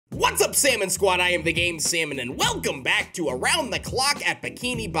What's up, Salmon Squad? I am the GameSalmon, and welcome back to Around the Clock at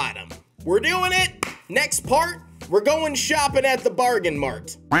Bikini Bottom. We're doing it. Next part, we're going shopping at the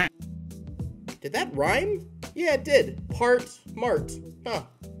BARG'N-MART. Did that rhyme? Yeah, it did. Mart. Huh.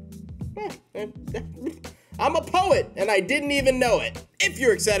 I'm a poet, and I didn't even know it. If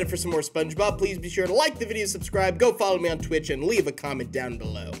you're excited for some more Spongebob, please be sure to like the video, subscribe, go follow me on Twitch, and leave a comment down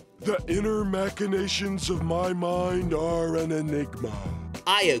below. The inner machinations of my mind are an enigma.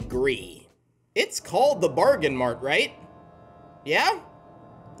 I agree. It's called the BARG'N-MART, right? Yeah?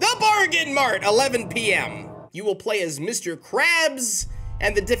 The BARG'N-MART, 11 p.m. You will play as Mr. Krabs,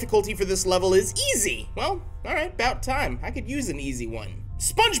 and the difficulty for this level is easy. Well, alright, about time. I could use an easy one.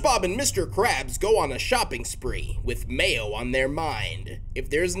 Spongebob and Mr. Krabs go on a shopping spree, with mayo on their mind. If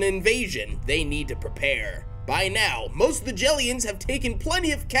there's an invasion, they need to prepare. By now, most of the Jelliens have taken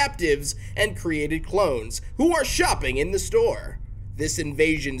plenty of captives and created clones, who are shopping in the store. This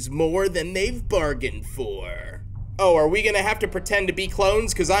invasion's more than they've bargained for. Oh, are we gonna have to pretend to be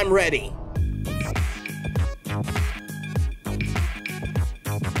clones? 'Cause I'm ready.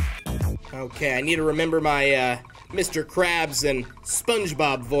 Okay, I need to remember my, Mr. Krabs and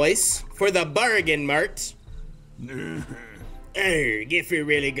Spongebob voice for the BARG'N-MART. If we're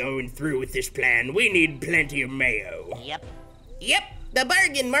really going through with this plan, we need plenty of mayo. Yep, the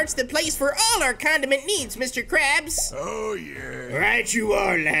BARG'N-MART's the place for all our condiment needs, Mr. Krabs. Oh, yeah. Right you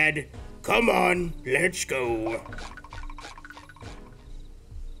are, lad. Come on, let's go.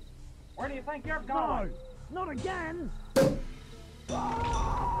 Where do you think you're going? Not again! Ew.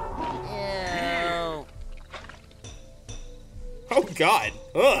 Oh God,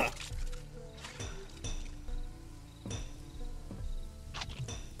 ugh.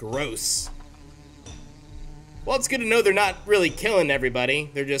 Gross. Well, it's good to know they're not really killing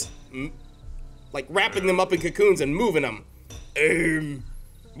everybody. They're just, like, wrapping them up in cocoons and moving them.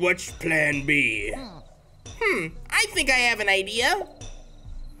 What's plan B? I think I have an idea.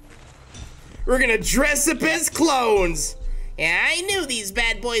 We're gonna dress up as clones. Yeah, I knew these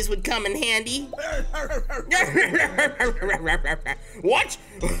bad boys would come in handy. What?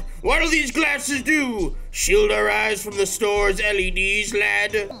 What do these glasses do? Shield our eyes from the store's LEDs,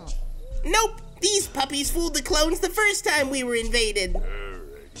 lad? Nope, these puppies fooled the clones the first time we were invaded.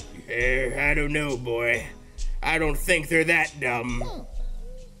 I don't know, boy. I don't think they're that dumb.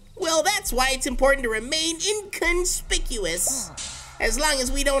 Well, that's why it's important to remain inconspicuous. As long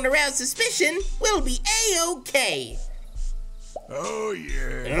as we don't arouse suspicion, we'll be A-okay. Oh,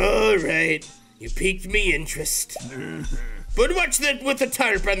 yeah. All right, you piqued me interest. But what's that with the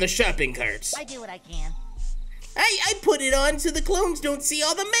tarp on the shopping carts? I do what I can. I put it on so the clones don't see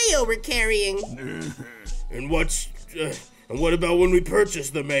all the mayo we're carrying. And what about when we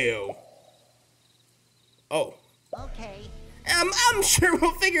purchase the mayo? Oh. Okay. I'm sure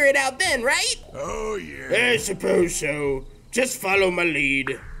we'll figure it out then, right? Oh, yeah. I suppose so. Just follow my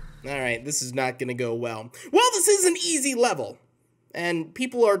lead. All right, this is not gonna go well. Well, this is an easy level. And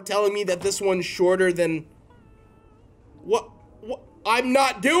people are telling me that this one's shorter than... What? I'm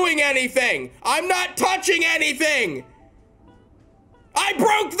not doing anything! I'm not touching anything! I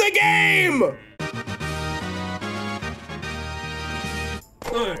broke the game!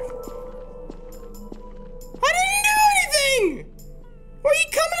 I didn't do anything! Why are you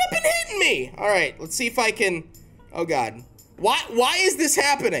coming up and hitting me? All right, let's see if I can... Oh, God. Why is this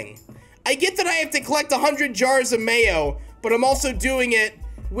happening? I get that I have to collect 100 jars of mayo, but I'm also doing it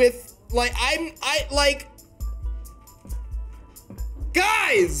with, like,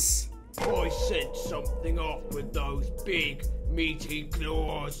 Guys! I sent something off with those big, meaty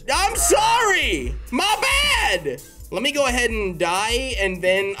claws. I'm sorry! My bad! Let me go ahead and die, and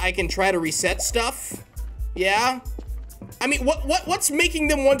then I can try to reset stuff. Yeah? I mean, what's making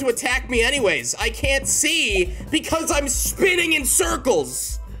them want to attack me anyways? I can't see because I'm spinning in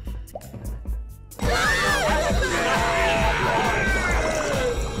circles.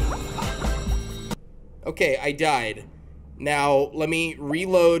 Okay, I died. Now, let me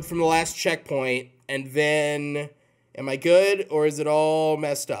reload from the last checkpoint, and then... Am I good, or is it all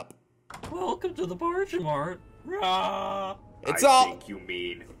messed up? Welcome to the BARG'N-MART. Rah! It's I think you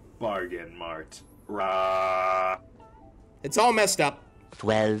mean BARG'N-MART. Rah! It's all messed up.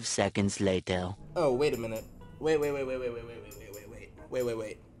 12 seconds later. Oh, wait a minute. Wait.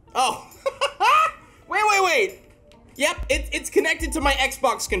 Oh! Wait. Yep, it's connected to my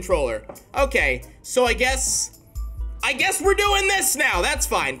Xbox controller. Okay, so I guess we're doing this now. That's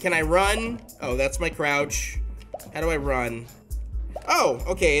fine. Can I run? Oh, that's my crouch. How do I run? Oh,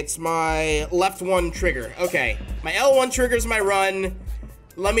 okay, it's my left one trigger. Okay, my L1 triggers my run.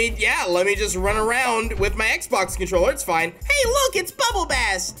 let me just run around with my Xbox controller. It's fine. Hey, look, it's Bubble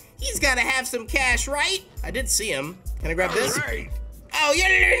Bass. He's gotta have some cash, right? I did see him. Can I grab this? Right. Oh, you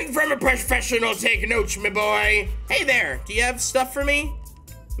learn from a professional. Take notes, my boy. Hey there, do you have stuff for me?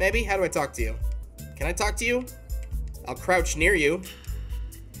 Maybe? How do I talk to you? Can I talk to you? I'll crouch near you.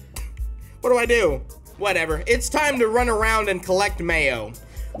 What do I do? Whatever. It's time to run around and collect mayo,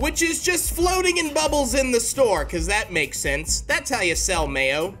 which is just floating in bubbles in the store, because that makes sense. That's how you sell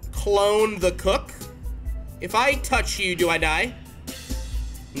mayo. Clone the cook. If I touch you, do I die?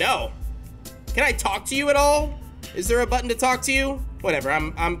 No. Can I talk to you at all? Is there a button to talk to you? Whatever.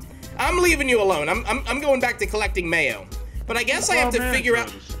 I'm leaving you alone. I'm going back to collecting mayo. But I guess I have to figure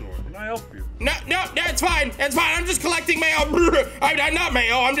out. Can I help you? No, it's fine. It's fine. I'm just collecting mayo. I'm not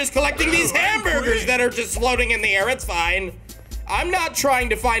mayo. I'm just collecting these hamburgers that are just floating in the air. It's fine. I'm not trying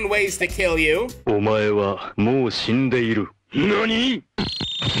to find ways to kill you. I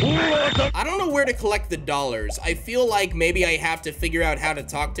don't know where to collect the dollars. I feel like maybe I have to figure out how to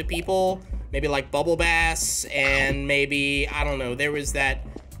talk to people. Maybe like Bubble Bass, and maybe, I don't know, there was that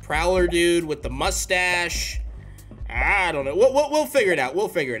Prowler dude with the mustache. I don't know. We'll figure it out. We'll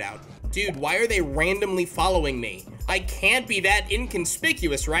figure it out. Dude, why are they randomly following me? I can't be that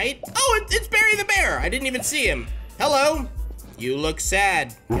inconspicuous, right? Oh, it's Barry the Bear. I didn't even see him. Hello. You look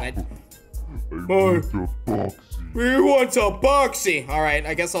sad. Can Who wants a boxy? All right,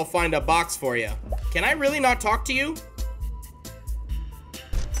 I guess I'll find a box for you. Can I really not talk to you?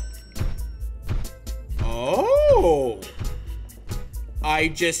 Oh. I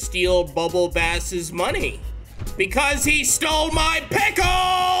just steal Bubble Bass's money because he stole my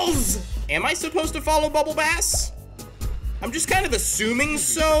pickles! Am I supposed to follow Bubble Bass? I'm just kind of assuming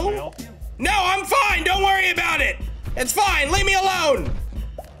so. No, I'm fine. Don't worry about it. It's fine. Leave me alone.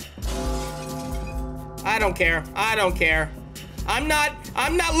 I don't care. I don't care. I'm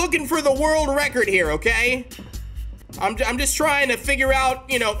not looking for the world record here, okay? I'm just trying to figure out,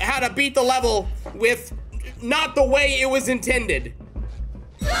 you know, how to beat the level with not the way it was intended.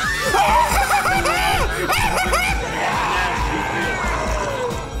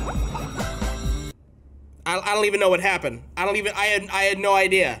 I don't even know what happened. I had no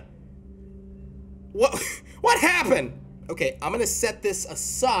idea. What happened? Okay, I'm gonna set this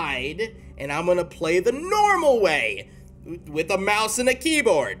aside and I'm gonna play the normal way with a mouse and a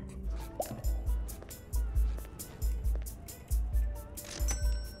keyboard.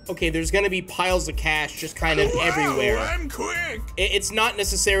 Okay, there's gonna be piles of cash just kind of everywhere. I'm quick. It's not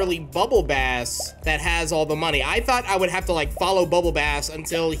necessarily Bubble Bass that has all the money. I thought I would have to like follow Bubble Bass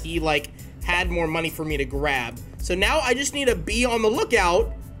until he like had more money for me to grab. So now I just need to be on the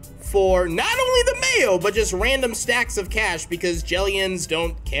lookout for not only the mayo, but just random stacks of cash because Jelliens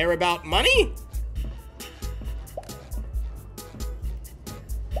don't care about money.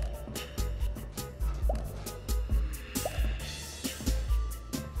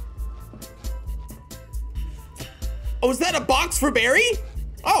 Oh, is that a box for Barry?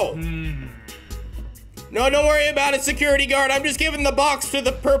 Oh. No, don't worry about it, security guard. I'm just giving the box to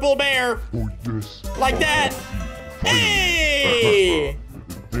the purple bear. Oh, yes. Like that. Hey!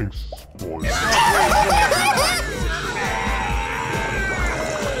 Thanks, boy.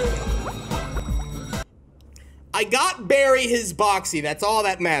 I got Barry his boxy. That's all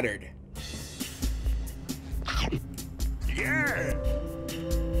that mattered. Yeah.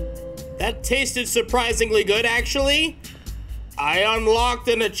 That tasted surprisingly good, actually. I unlocked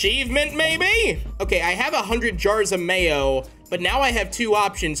an achievement, maybe? Okay, I have 100 jars of mayo, but now I have two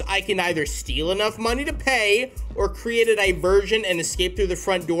options. I can either steal enough money to pay or create a diversion and escape through the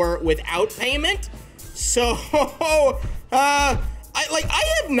front door without payment. So, I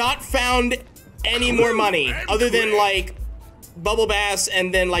have not found any more money other than like Bubble Bass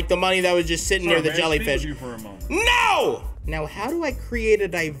and then like the money that was just sitting near the jellyfish. No! Now, how do I create a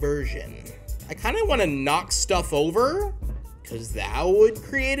diversion? I kind of want to knock stuff over, because that would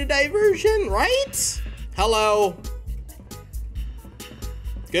create a diversion, right? Hello.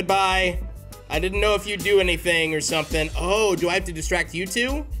 Goodbye. I didn't know if you'd do anything or something. Oh, do I have to distract you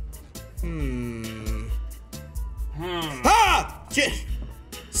two? Ah!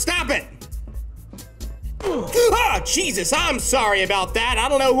 Stop it! Ah, Jesus, I'm sorry about that. I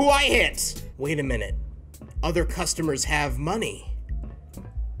don't know who I hit. Wait a minute. Other customers have money.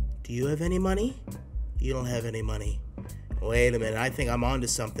 Do you have any money? You don't have any money. Wait a minute, I think I'm onto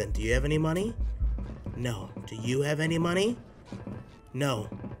something. Do you have any money? No. Do you have any money? No.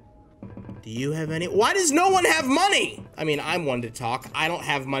 Do you have any? Why does no one have money? I mean, I'm one to talk. I don't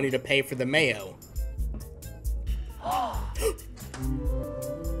have money to pay for the mayo.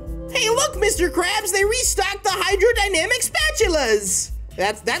 Hey, look, Mr. Krabs, they restocked the hydrodynamic spatulas.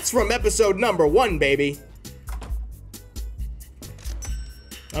 That's from episode number 1, baby.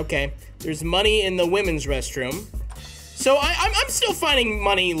 Okay, there's money in the women's restroom. So I'm still finding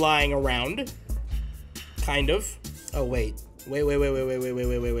money lying around. Kind of. Oh, wait. Wait.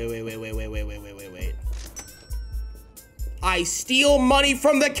 I steal money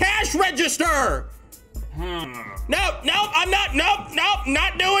from the cash register! Nope, I'm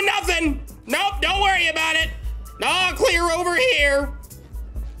not doing nothing. Nope, don't worry about it. All clear over here.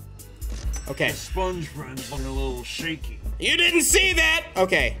 Okay. The sponge friend's looking a little shaky. You didn't see that.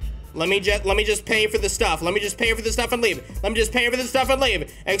 Okay. Let me just pay for the stuff. Let me just pay for the stuff and leave.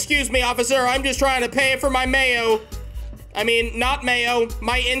 Excuse me, officer. I'm just trying to pay for my mayo. I mean, not mayo,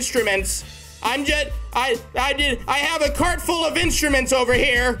 my instruments. I have a cart full of instruments over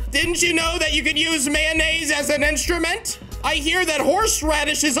here. Didn't you know that you could use mayonnaise as an instrument? I hear that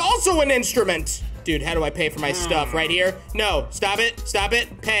horseradish is also an instrument. Dude, how do I pay for my stuff? Right here? No, stop it,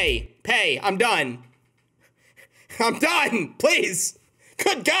 pay, I'm done. Please.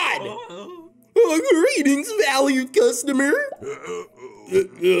 Good God. Greetings, valued customer.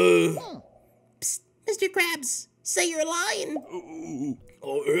 Psst, Mr. Krabs, say you're lying.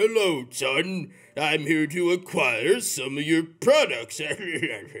 Oh, hello, son. I'm here to acquire some of your products.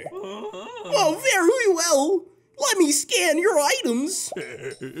 Oh, very well. Let me scan your items.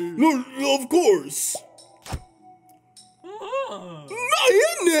 Of course.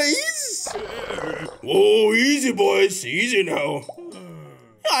 Mayonnaise? Oh, easy, boys. Easy now.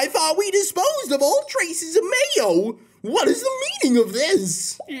 I thought we disposed of all traces of mayo. What is the meaning of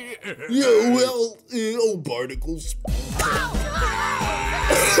this? Particles.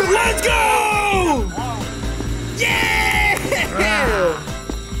 Let's go! Yeah!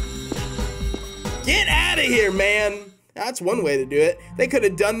 Get out of here, man. That's one way to do it. They could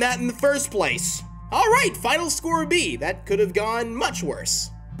have done that in the first place. All right, final score B. That could have gone much worse.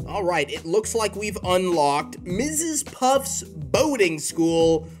 All right, it looks like we've unlocked Mrs. Puff's boating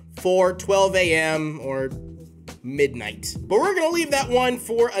school for 12 a.m. or midnight. But we're gonna leave that one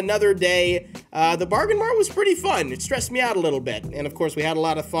for another day. The Bargain Mart was pretty fun. It stressed me out a little bit. And of course, we had a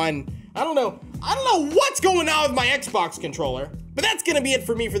lot of fun. I don't know what's going on with my Xbox controller. But that's gonna be it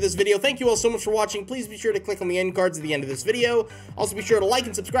for me for this video. Thank you all so much for watching. Please be sure to click on the end cards at the end of this video. Also be sure to like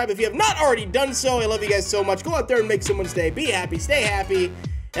and subscribe if you have not already done so. I love you guys so much. Go out there and make someone's day. Be happy, stay happy,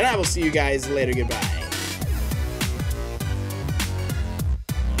 and I will see you guys later. Goodbye.